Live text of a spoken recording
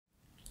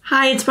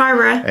Hi, it's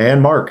Barbara.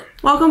 And Mark.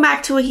 Welcome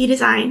back to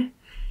Redesigned.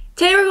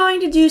 Today we're going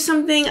to do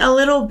something a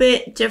little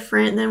bit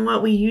different than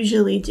what we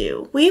usually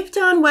do. We've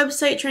done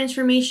website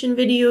transformation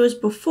videos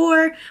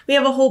before. We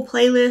have a whole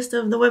playlist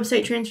of the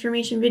website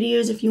transformation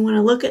videos if you want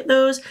to look at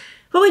those.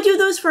 But we do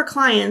those for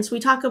clients. We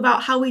talk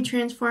about how we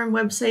transform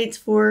websites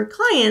for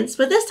clients.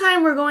 But this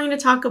time we're going to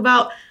talk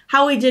about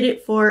how we did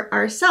it for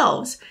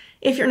ourselves.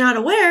 If you're not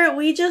aware,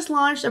 we just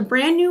launched a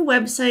brand new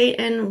website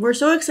and we're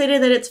so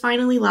excited that it's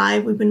finally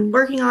live. We've been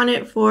working on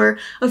it for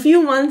a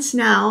few months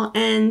now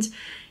and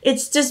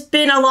it's just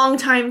been a long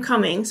time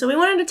coming. So we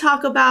wanted to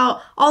talk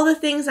about all the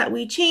things that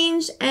we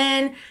changed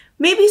and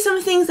maybe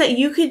some things that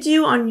you could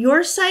do on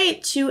your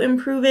site to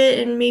improve it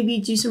and maybe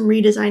do some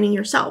redesigning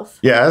yourself.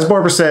 Yeah, as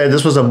Barbara said,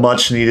 this was a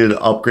much needed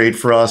upgrade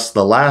for us.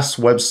 The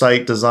last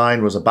website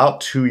design was about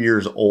 2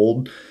 years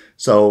old.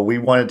 So we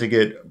wanted to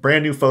get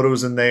brand new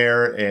photos in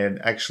there and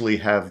actually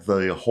have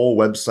the whole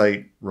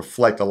website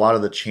reflect a lot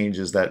of the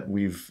changes that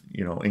we've,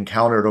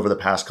 encountered over the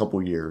past couple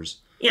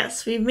years.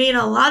 Yes, we've made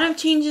a lot of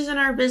changes in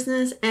our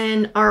business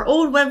and our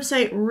old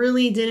website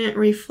really didn't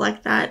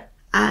reflect that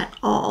at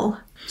all.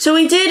 So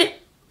we did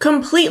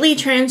completely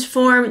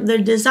transform the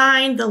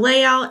design. The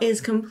layout is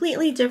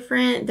completely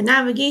different. The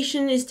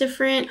navigation is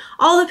different.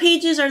 All the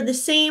pages are the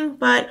same,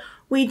 but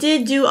we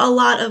did do a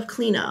lot of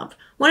cleanup.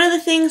 One of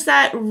the things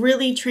that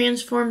really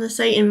transformed the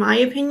site, in my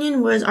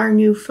opinion, was our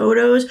new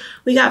photos.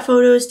 We got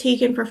photos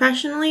taken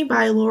professionally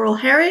by Laurel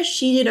Harris.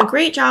 She did a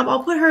great job.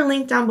 I'll put her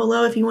link down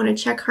below if you want to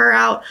check her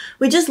out.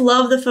 We just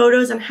love the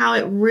photos and how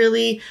it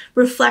really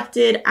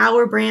reflected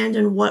our brand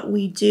and what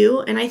we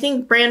do. And I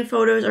think brand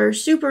photos are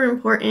super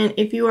important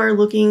if you are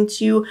looking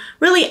to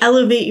really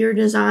elevate your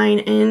design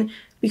and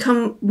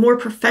become more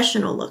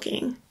professional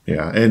looking.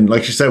 Yeah, and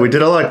like you said, we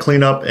did a lot of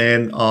cleanup,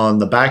 and on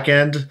the back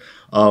end,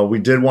 we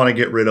did want to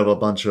get rid of a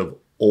bunch of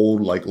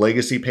old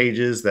legacy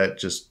pages that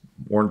just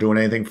weren't doing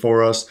anything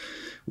for us.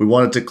 We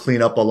wanted to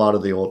clean up a lot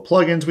of the old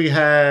plugins we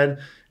had,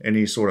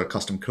 any sort of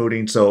custom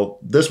coding. So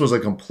this was a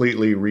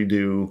completely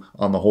redo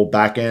on the whole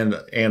back end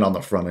and on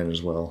the front end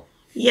as well.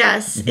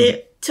 Yes,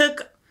 It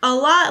took a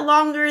lot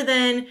longer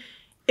than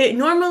it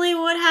normally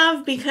would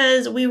have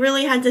because we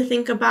really had to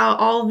think about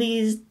all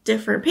these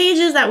different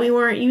pages that we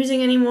weren't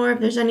using anymore. If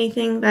there's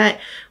anything that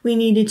we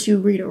needed to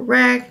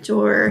redirect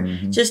or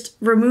just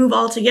remove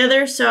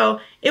altogether. So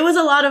it was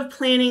a lot of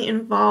planning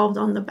involved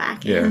on the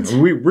back end.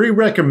 Yeah, we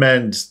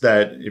recommend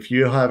that if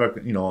you have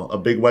a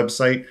big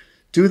website,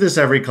 do this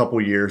every couple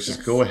years.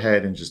 Just go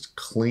ahead and just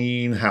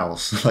clean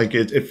house.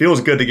 It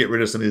feels good to get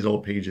rid of some of these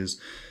old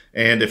pages.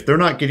 And if they're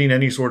not getting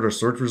any sort of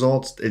search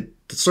results, it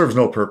serves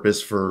no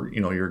purpose for,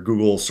 your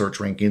Google search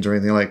rankings or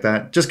anything like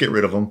that. Just get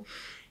rid of them.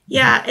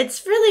 Yeah,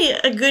 it's really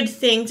a good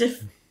thing to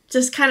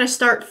just kind of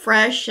start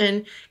fresh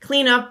and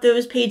clean up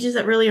those pages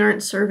that really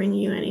aren't serving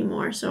you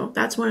anymore. So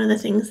that's one of the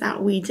things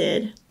that we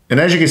did. And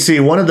as you can see,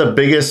 one of the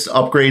biggest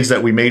upgrades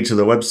that we made to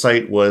the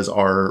website was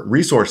our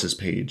resources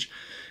page.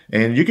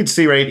 And you can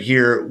see right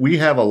here, we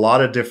have a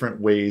lot of different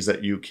ways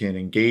that you can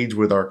engage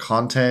with our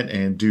content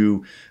and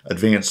do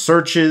advanced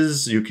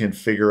searches. You can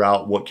figure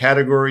out what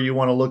category you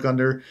want to look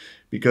under,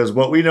 because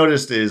what we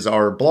noticed is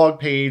our blog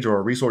page or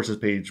our resources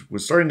page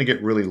was starting to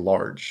get really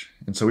large.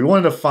 And so we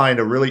wanted to find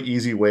a really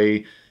easy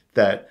way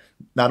that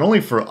not only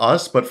for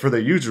us, but for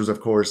the users, of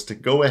course, to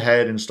go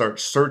ahead and start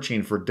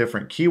searching for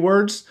different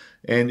keywords,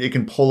 and it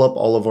can pull up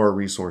all of our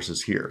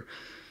resources here.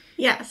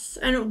 Yes,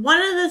 and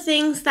one of the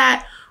things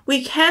that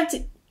we kept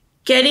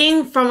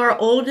getting from our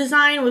old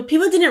design was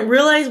people didn't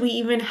realize we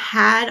even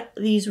had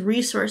these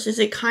resources.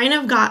 It kind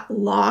of got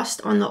lost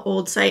on the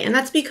old site. And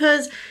that's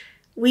because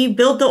we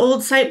built the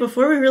old site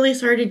before we really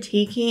started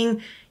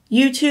taking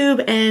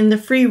YouTube and the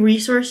free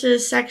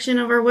resources section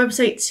of our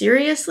website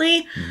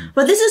seriously.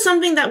 But this is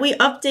something that we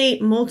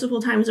update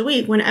multiple times a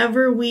week.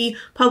 Whenever we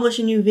publish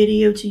a new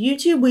video to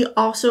YouTube, we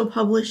also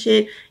publish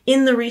it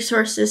in the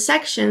resources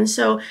section.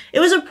 So it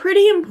was a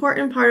pretty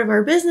important part of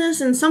our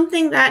business and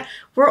something that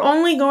we're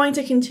only going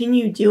to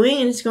continue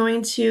doing, and it's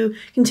going to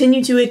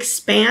continue to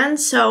expand.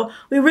 So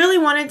we really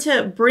wanted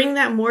to bring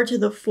that more to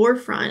the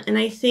forefront. And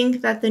I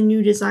think that the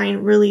new design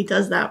really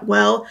does that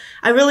well.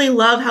 I really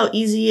love how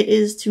easy it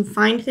is to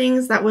find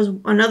things. That was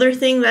another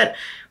thing that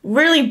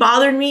really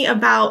bothered me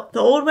about the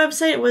old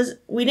website was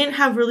we didn't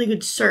have really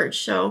good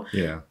search. So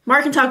yeah,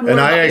 Mark can talk more and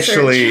about I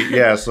actually,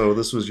 search. So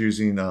this was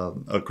using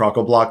a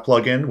Crocoblock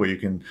plugin where you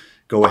can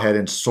go ahead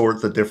and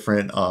sort the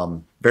different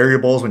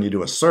variables when you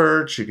do a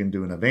search. You can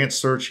do an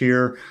advanced search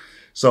here.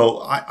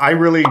 So I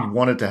really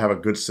wanted to have a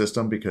good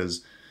system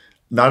because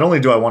not only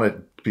do I want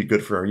it to be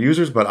good for our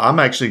users, but I'm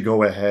actually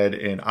go ahead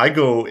and I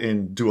go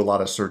and do a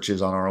lot of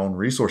searches on our own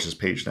resources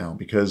page now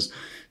because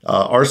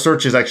our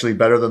search is actually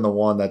better than the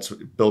one that's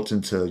built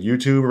into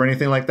YouTube or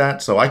anything like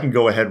that. So I can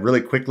go ahead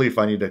really quickly if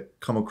I need to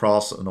come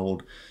across an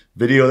old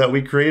video that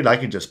we created. I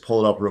can just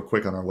pull it up real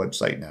quick on our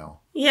website now.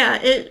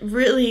 Yeah, it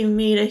really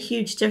made a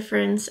huge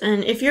difference.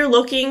 And if you're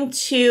looking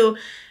to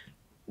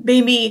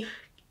maybe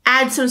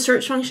add some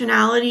search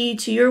functionality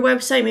to your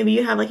website, maybe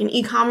you have like an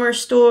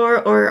e-commerce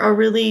store or a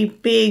really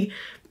big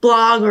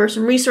blog or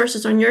some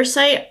resources on your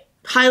site,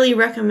 highly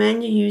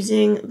recommend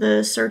using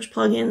the search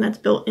plugin that's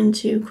built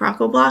into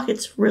CroccoBlock.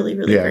 It's really,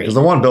 really great. Yeah, because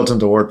the one built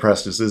into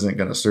WordPress just isn't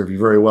going to serve you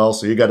very well.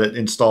 So you got to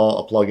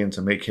install a plugin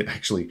to make it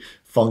actually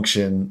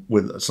function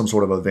with some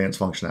sort of advanced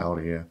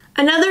functionality. Yeah.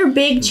 Another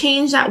big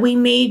change that we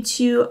made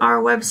to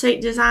our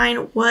website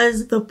design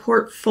was the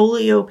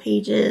portfolio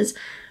pages.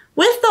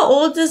 With the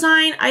old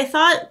design, I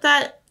thought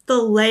that the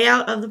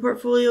layout of the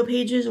portfolio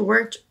pages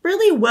worked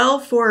really well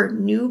for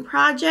new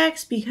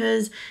projects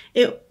because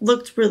it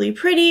looked really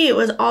pretty. It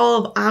was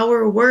all of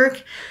our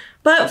work.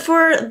 But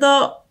for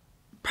the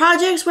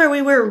projects where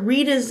we were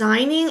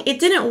redesigning, it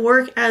didn't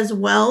work as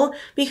well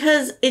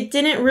because it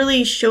didn't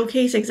really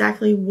showcase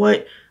exactly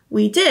what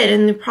we did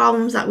and the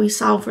problems that we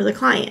solved for the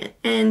client.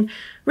 And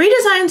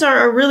redesigns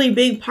are a really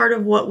big part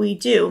of what we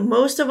do.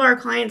 Most of our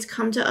clients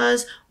come to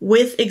us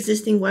with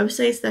existing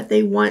websites that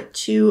they want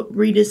to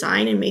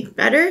redesign and make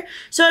better.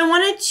 So I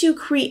wanted to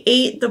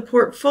create the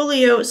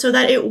portfolio so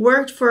that it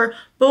worked for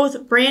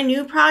both brand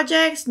new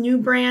projects, new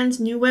brands,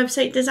 new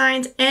website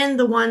designs, and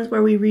the ones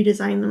where we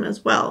redesign them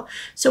as well.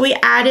 So we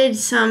added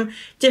some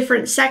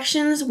different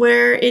sections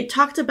where it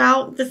talked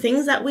about the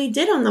things that we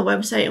did on the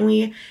website, and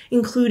we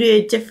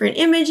included different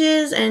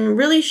images and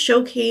really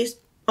showcased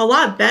a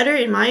lot better,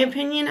 in my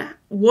opinion,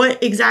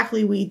 what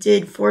exactly we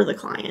did for the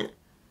client.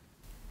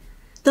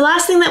 The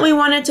last thing that we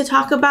wanted to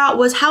talk about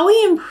was how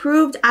we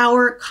improved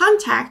our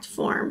contact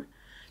form.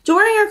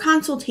 During our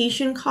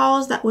consultation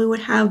calls that we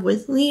would have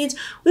with leads,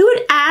 we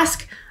would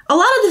ask a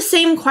lot of the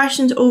same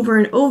questions over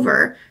and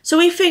over. So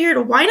we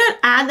figured, why not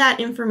add that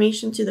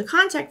information to the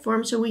contact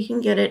form so we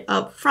can get it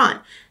up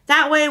front?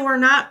 That way we're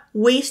not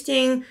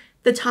wasting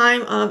the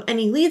time of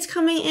any leads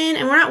coming in,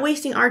 and we're not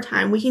wasting our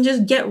time. We can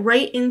just get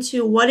right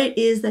into what it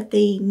is that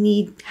they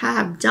need to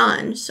have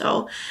done.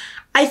 So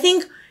I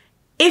think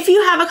if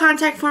you have a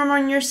contact form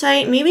on your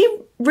site, maybe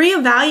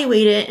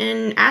reevaluate it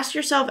and ask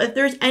yourself if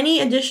there's any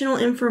additional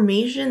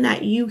information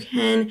that you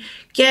can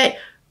get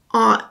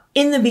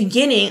in the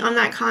beginning on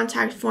that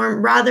contact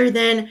form rather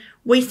than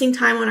wasting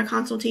time on a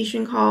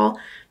consultation call,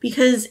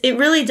 because it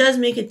really does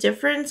make a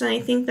difference. And I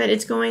think that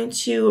it's going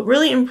to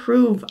really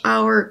improve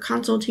our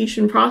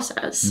consultation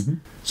process. Mm-hmm.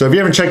 So if you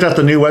haven't checked out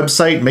the new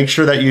website, make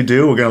sure that you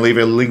do. We're going to leave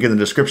a link in the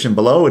description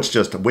below. It's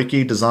just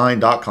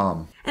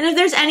wikidesign.com. And if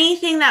there's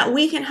anything that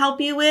we can help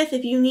you with,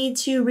 if you need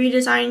to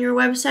redesign your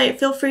website,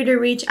 feel free to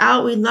reach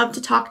out. We'd love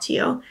to talk to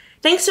you.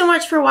 Thanks so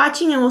much for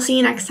watching, and we'll see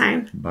you next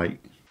time. Bye.